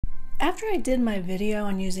After I did my video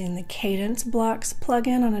on using the Kadence blocks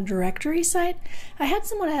plugin on a directory site, I had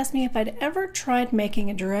someone ask me if I'd ever tried making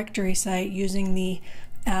a directory site using the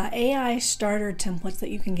AI starter templates that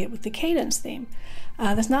you can get with the Kadence theme.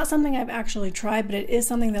 That's not something I've actually tried, but it is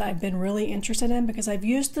something that I've been really interested in because I've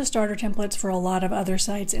used the starter templates for a lot of other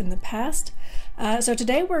sites in the past. So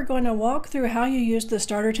today we're going to walk through how you use the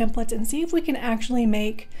starter templates and see if we can actually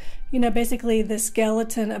make, basically the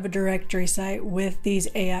skeleton of a directory site with these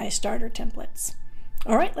AI starter templates.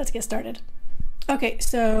 All right, let's get started. Okay,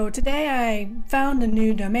 so today I found a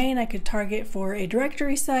new domain I could target for a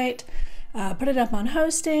directory site, put it up on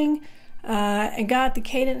hosting, and got the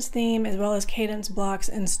Kadence theme as well as Kadence blocks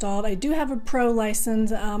installed. I do have a pro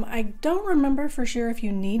license. I don't remember for sure if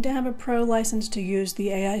you need to have a pro license to use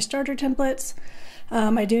the AI starter templates.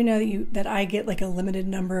 I do know that I get like a limited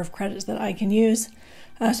number of credits that I can use.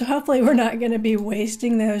 So hopefully we're not going to be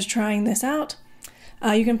wasting those trying this out.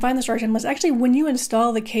 You can find the starter templates. Actually, when you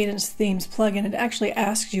install the Kadence themes plugin, it actually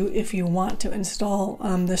asks you if you want to install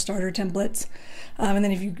the starter templates. And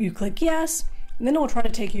then if you click yes, and then it will try to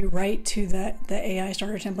take you right to the AI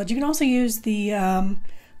starter templates. You can also use the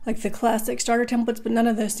like the classic starter templates, but none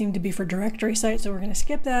of those seem to be for directory sites, so we're going to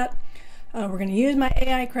skip that. We're going to use my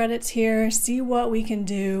AI credits here, see what we can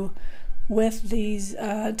do with these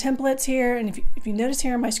templates here. And if you notice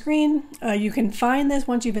here on my screen, you can find this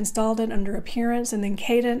once you've installed it under Appearance and then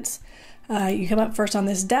Kadence. You come up first on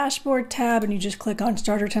this dashboard tab and you just click on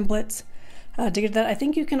starter templates. To get that, I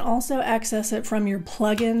think you can also access it from your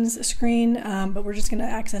plugins screen, but we're just going to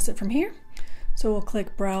access it from here. So we'll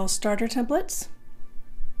click Browse Starter Templates.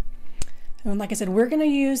 And like I said, we're going to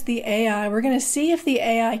use the AI. We're going to see if the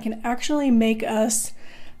AI can actually make us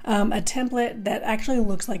a template that actually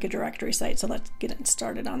looks like a directory site. So let's get it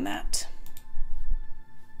started on that.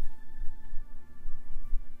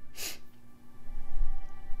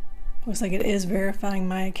 Looks like it is verifying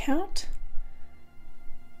my account.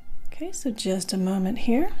 Okay, so just a moment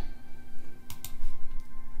here.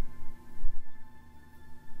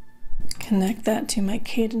 Connect that to my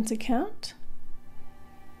Kadence account.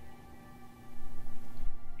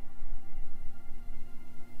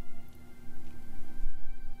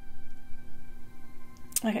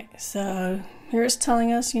 Okay, so here it's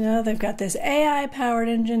telling us, they've got this AI-powered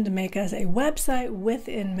engine to make us a website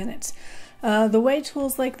within minutes. The way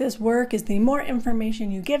tools like this work is the more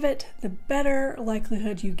information you give it, the better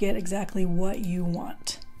likelihood you get exactly what you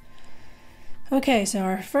want. Okay, so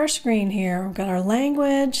our first screen here, we've got our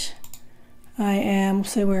language.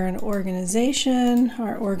 So we're an organization.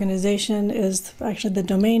 Our organization is actually the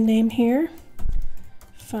domain name here.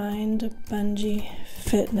 Find Bungee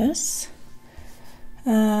Fitness.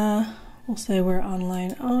 We'll say we're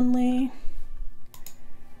online only.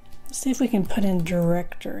 Let's see if we can put in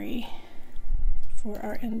directory for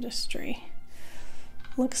our industry.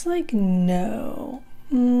 Looks like no.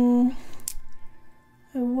 I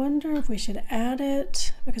wonder if we should add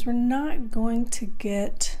it because we're not going to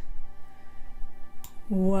get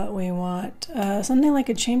what we want. Something like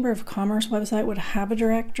a Chamber of Commerce website would have a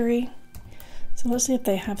directory. So let's see if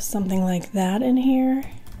they have something like that in here.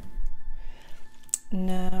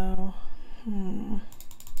 No.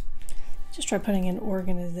 Just try putting in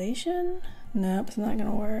organization. Nope, it's not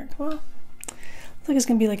gonna work. Well, looks like it's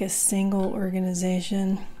gonna be like a single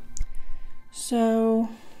organization. So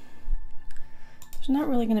there's not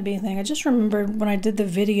really gonna be anything. I just remembered when I did the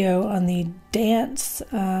video on the dance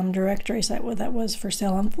directory site, what that was for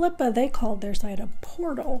sale on Flippa, they called their site a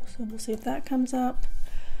portal. So we'll see if that comes up.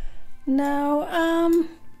 No,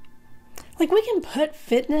 like we can put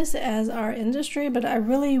fitness as our industry, but I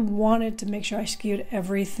really wanted to make sure I skewed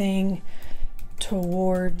everything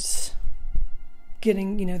towards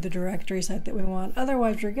getting, the directory site that we want.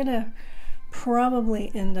 Otherwise, we're gonna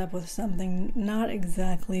probably end up with something not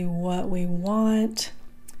exactly what we want.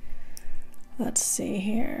 Let's see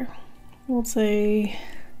here. We'll say,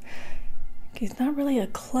 okay, it's not really a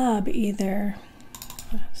club either.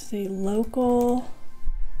 Let's see, local.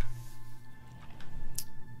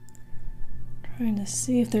 Trying to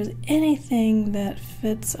see if there's anything that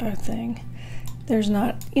fits our thing. There's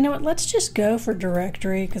not. You know what, let's just go for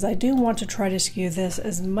directory because I do want to try to skew this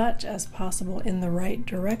as much as possible in the right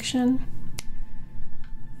direction.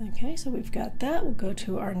 Okay, so we've got that. We'll go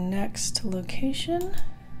to our next location.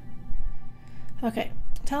 Okay,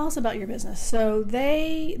 tell us about your business. So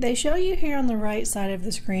they show you here on the right side of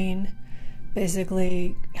the screen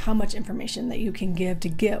basically how much information that you can give to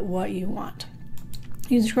get what you want.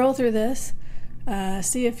 You can scroll through this.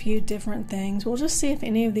 See a few different things. We'll just see if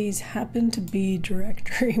any of these happen to be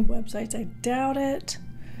directory websites. I doubt it.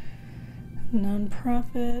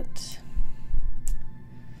 Nonprofit.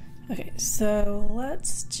 Okay, so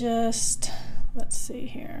let's see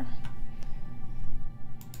here.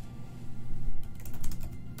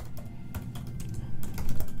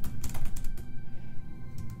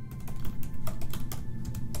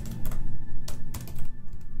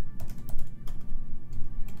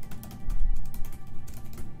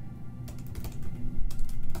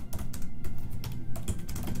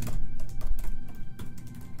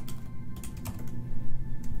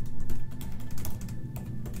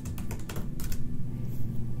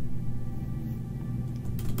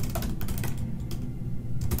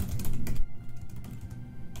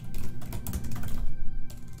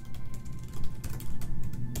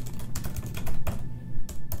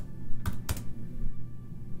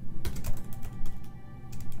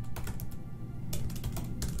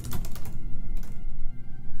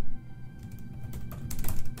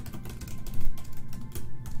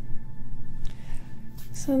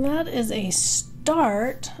 So that is a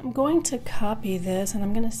start. I'm going to copy this and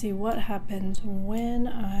I'm going to see what happens when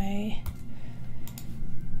I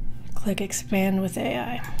click expand with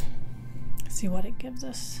AI. See what it gives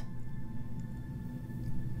us.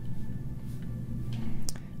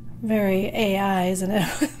 Very AI, isn't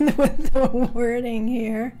it, with the wording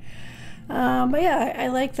here. But yeah, I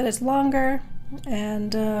like that it's longer,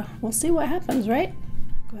 and we'll see what happens, right?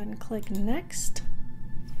 Go ahead and click next.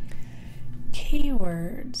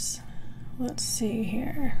 Keywords. Let's see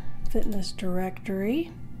here. Fitness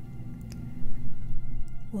directory.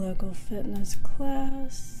 Local fitness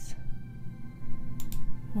class.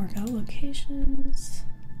 Workout locations.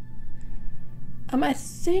 I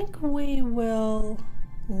think we will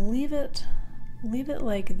leave it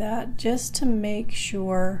like that, just to make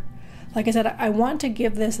sure. Like I said, I want to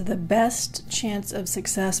give this the best chance of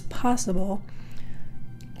success possible,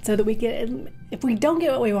 so that we get, if we don't get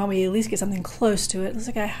what we want, we at least get something close to it. Looks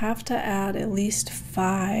like I have to add at least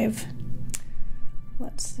 5.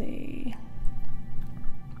 Let's see.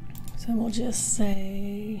 So we'll just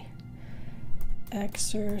say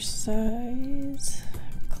exercise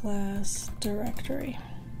class directory.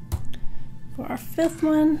 For our 5th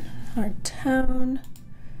one, our tone.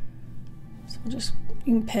 So we'll just,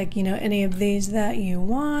 you can pick, any of these that you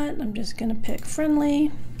want. I'm just gonna pick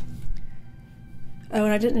friendly. Oh,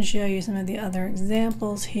 and I didn't show you some of the other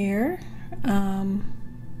examples here. I'll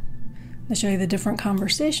show you the different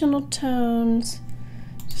conversational tones,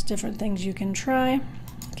 just different things you can try.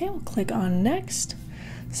 Okay, we'll click on next.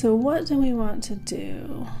 So what do we want to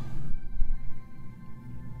do?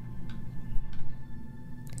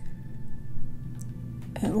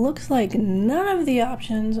 It looks like none of the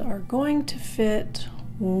options are going to fit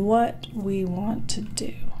what we want to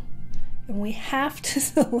do. And we have to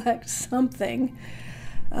select something.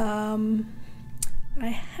 I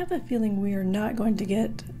have a feeling we are not going to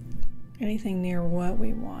get anything near what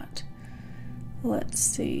we want. Let's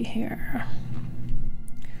see here.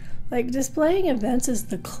 Like, displaying events is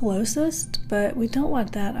the closest, but we don't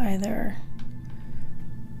want that either.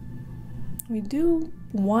 We do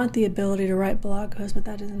want the ability to write blog posts, but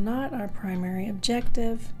that is not our primary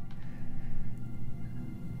objective.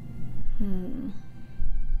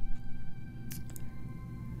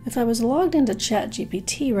 If I was logged into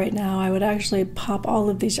ChatGPT right now, I would actually pop all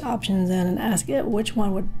of these options in and ask it which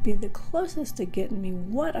one would be the closest to getting me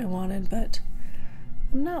what I wanted, but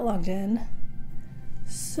I'm not logged in.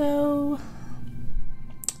 So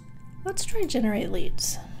let's try generate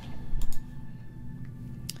leads.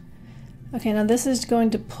 Okay, now this is going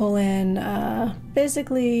to pull in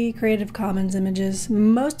basically Creative Commons images.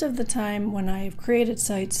 Most of the time when I've created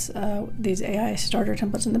sites, these AI starter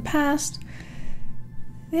templates in the past,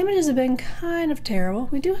 the images have been kind of terrible.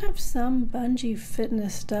 We do have some Bungee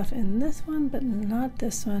fitness stuff in this one, but not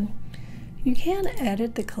this one. You can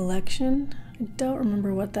edit the collection. I don't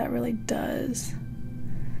remember what that really does.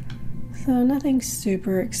 So nothing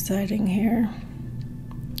super exciting here.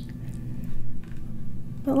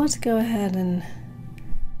 But let's go ahead and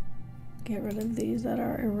get rid of these that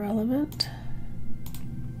are irrelevant.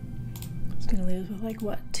 It's gonna leave us with like,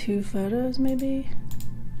 what, 2 photos maybe?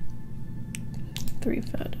 3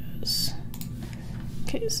 photos.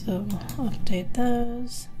 Okay, so I'll update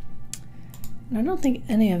those. And I don't think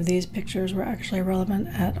any of these pictures were actually relevant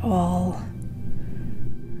at all.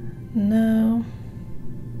 No.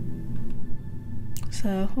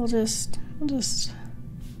 So we'll just let's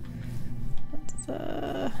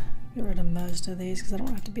get rid of most of these because I don't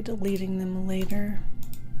have to be deleting them later.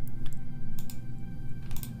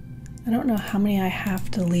 I don't know how many I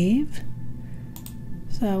have to leave.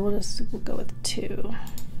 So we'll go with 2.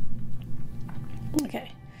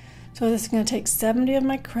 Okay, so this is going to take 70 of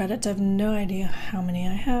my credits. I have no idea how many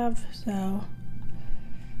I have, so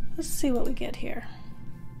let's see what we get here.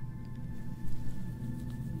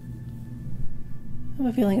 I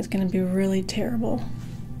have a feeling it's going to be really terrible.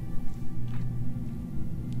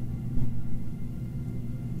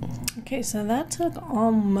 Okay, so that took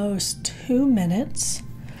almost 2 minutes.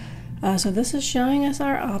 So this is showing us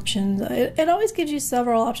our options. It always gives you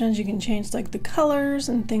several options. You can change like the colors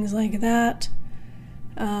and things like that.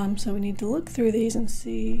 So we need to look through these and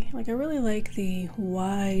see. Like, I really like the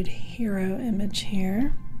wide hero image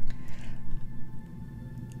here.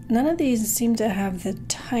 None of these seem to have the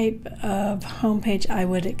type of homepage I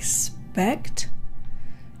would expect.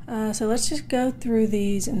 So let's just go through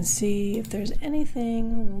these and see if there's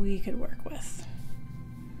anything we could work with.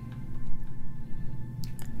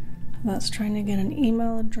 That's trying to get an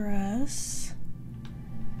email address.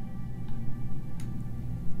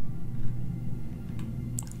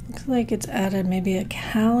 Looks like it's added maybe a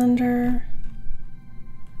calendar.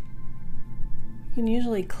 You can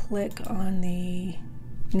usually click on the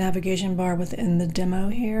navigation bar within the demo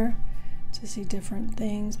here to see different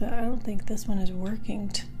things, but I don't think this one is working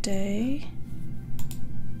today,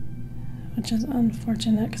 which is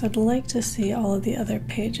unfortunate because I'd like to see all of the other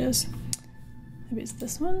pages. Maybe it's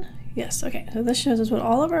this one? Yes, okay, so this shows us what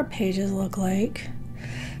all of our pages look like.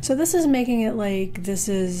 So this is making it like this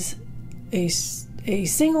is a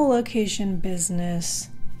single location business.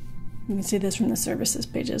 You can see this from the services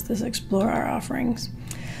pages, this explore our offerings.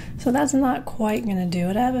 So that's not quite going to do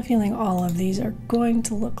it. I have a feeling all of these are going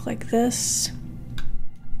to look like this.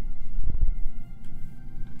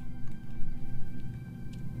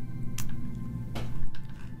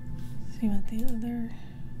 See what the other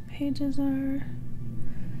pages are.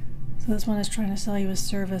 So this one is trying to sell you a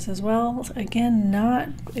service as well. Again, not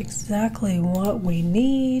exactly what we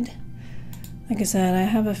need. Like I said, I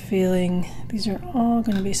have a feeling these are all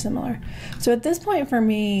going to be similar. So at this point for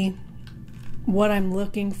me, what I'm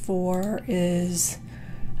looking for is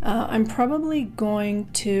I'm probably going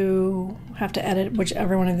to have to edit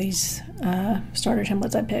whichever one of these starter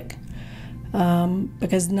templates I pick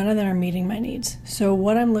because none of them are meeting my needs. So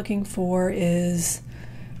what I'm looking for is,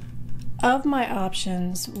 of my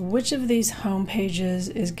options, which of these home pages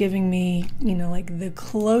is giving me, you know, like the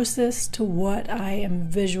closest to what I am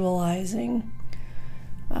visualizing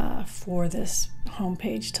for this home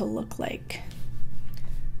page to look like.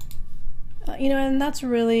 You know, and that's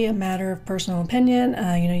really a matter of personal opinion.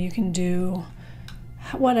 You know, you can do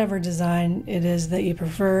whatever design it is that you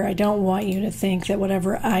prefer. I don't want you to think that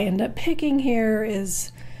whatever I end up picking here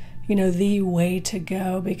is, you know, the way to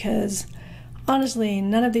go, because honestly,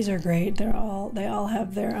 none of these are great. They all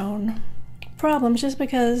have their own problems, just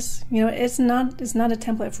because, you know, it's not a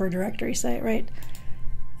template for a directory site, right?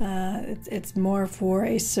 It's more for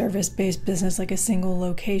a service-based business, like a single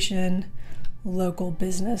location, local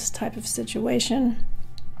business type of situation.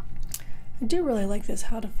 I do really like this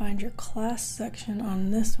how to find your class section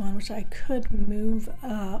on this one, which I could move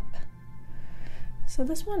up. So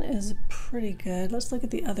this one is pretty good. Let's look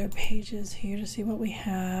at the other pages here to see what we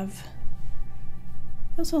have.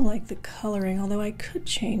 I also like the coloring, although I could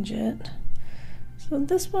change it. So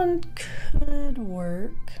this one could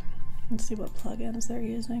work. Let's see what plugins they're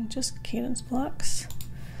using. Just Kadence blocks.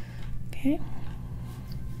 Okay.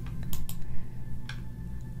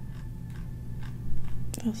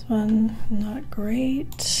 This one, not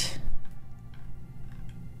great.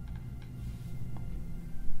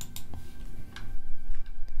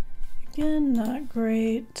 Again, not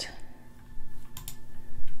great.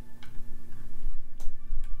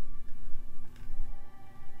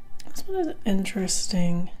 This one is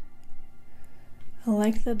interesting. I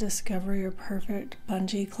like the Discover Your Perfect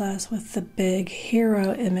Bungee class with the big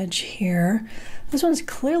hero image here. This one's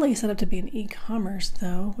clearly set up to be an e-commerce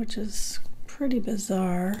though, which is pretty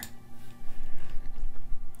bizarre.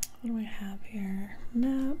 What do we have here?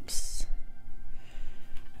 Maps.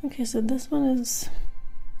 Okay, so this one is,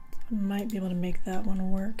 I might be able to make that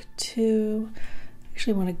one work too. I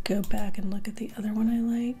actually want to go back and look at the other one I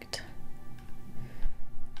liked.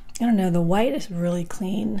 I don't know, the white is really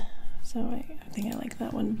clean, so I think I like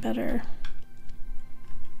that one better.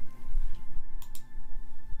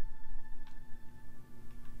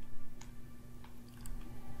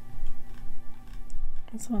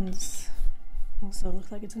 This one's also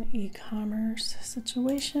looks like it's an e-commerce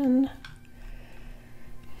situation.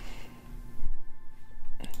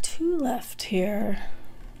 2 left here.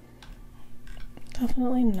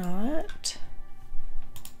 Definitely not.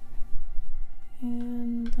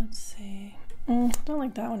 And let's see. I don't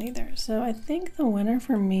like that one either. So I think the winner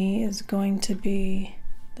for me is going to be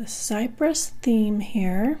the Cypress theme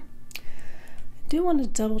here. I do want to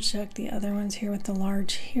double check the other ones here with the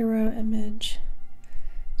large hero image,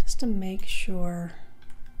 just to make sure.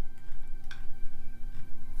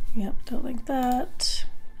 Yep, don't like that.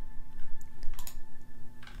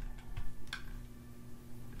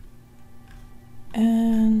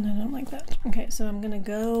 And I don't like that. Okay, so I'm gonna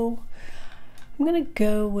go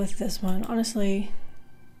with this one. Honestly,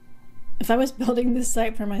 if I was building this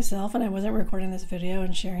site for myself and I wasn't recording this video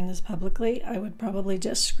and sharing this publicly, I would probably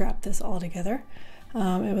just scrap this altogether.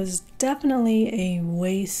 It was definitely a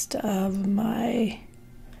waste of my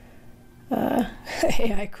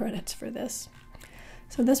AI credits for this.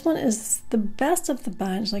 So this one is the best of the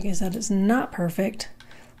bunch. Like I said, it's not perfect.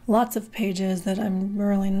 Lots of pages that I'm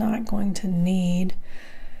really not going to need.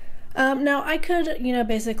 Now I could,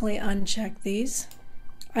 basically uncheck these.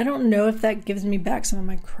 I don't know if that gives me back some of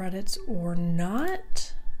my credits or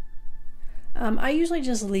not. I usually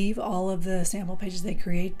just leave all of the sample pages they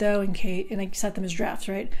create though, in case, and I set them as drafts,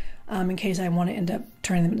 right? In case I want to end up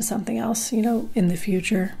turning them into something else, in the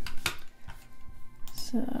future.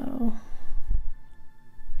 So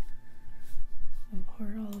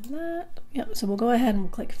import all of that. Yep, so we'll go ahead and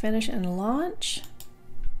we'll click finish and launch.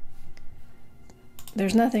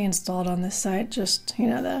 There's nothing installed on this site, just,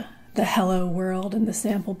 the hello world and the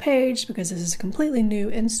sample page, because this is a completely new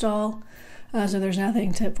install. So there's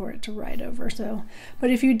nothing for it to write over. But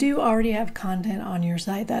if you do already have content on your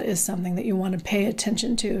site, that is something that you want to pay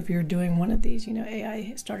attention to if you're doing one of these,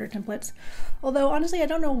 AI starter templates. Although honestly, I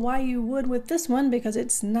don't know why you would with this one, because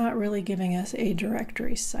it's not really giving us a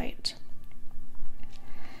directory site.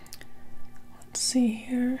 Let's see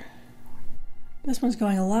here. This one's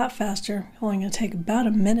going a lot faster. Only going to take about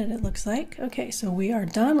a minute, it looks like. Okay, so we are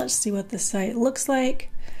done. Let's see what the site looks like.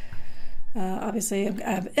 Obviously, I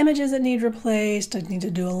have images that need replaced. I need to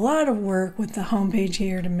do a lot of work with the homepage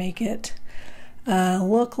here to make it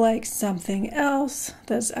look like something else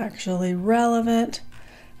that's actually relevant.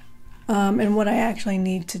 And what I actually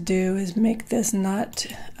need to do is make this not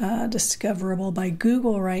discoverable by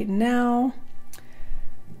Google right now,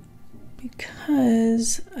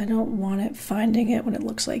 because I don't want it finding it when it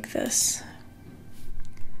looks like this.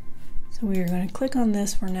 So we are going to click on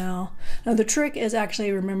this for now. Now the trick is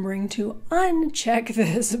actually remembering to uncheck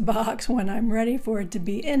this box when I'm ready for it to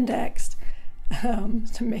be indexed,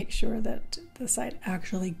 to make sure that the site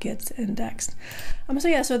actually gets indexed. So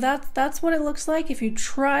yeah, so that's what it looks like if you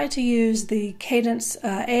try to use the Kadence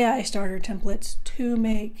AI starter templates to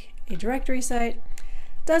make a directory site.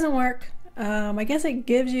 Doesn't work. I guess it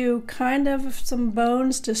gives you kind of some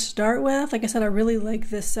bones to start with. Like I said, I really like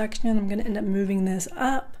this section. I'm going to end up moving this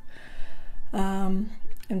up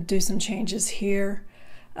and do some changes here.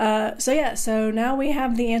 So yeah, so now we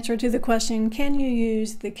have the answer to the question, can you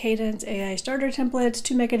use the Kadence AI starter templates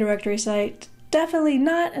to make a directory site? Definitely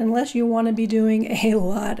not, unless you want to be doing a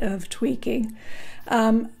lot of tweaking.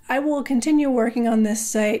 I will continue working on this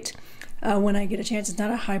site when I get a chance. It's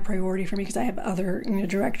not a high priority for me because I have other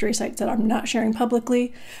directory sites that I'm not sharing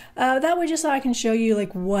publicly. That way, just so I can show you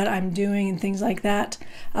like what I'm doing and things like that.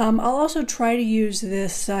 I'll also try to use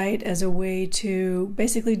this site as a way to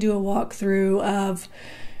basically do a walkthrough of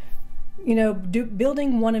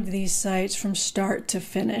building one of these sites from start to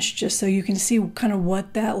finish, just so you can see kind of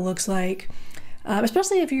what that looks like.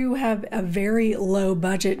 Especially if you have a very low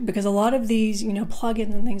budget, because a lot of these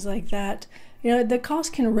plugins and things like that, the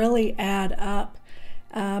cost can really add up.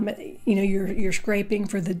 You're scraping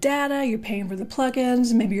for the data, you're paying for the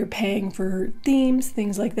plugins, maybe you're paying for themes,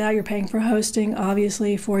 things like that. You're paying for hosting,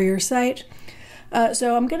 obviously, for your site.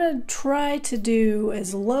 So I'm going to try to do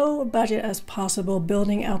as low budget as possible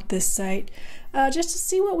building out this site, just to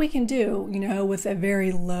see what we can do, with a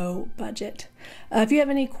very low budget. If you have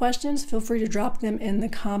any questions, feel free to drop them in the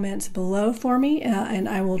comments below for me, and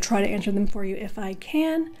I will try to answer them for you if I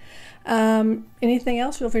can. Anything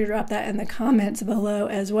else, feel free to drop that in the comments below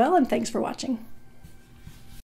as well, and thanks for watching.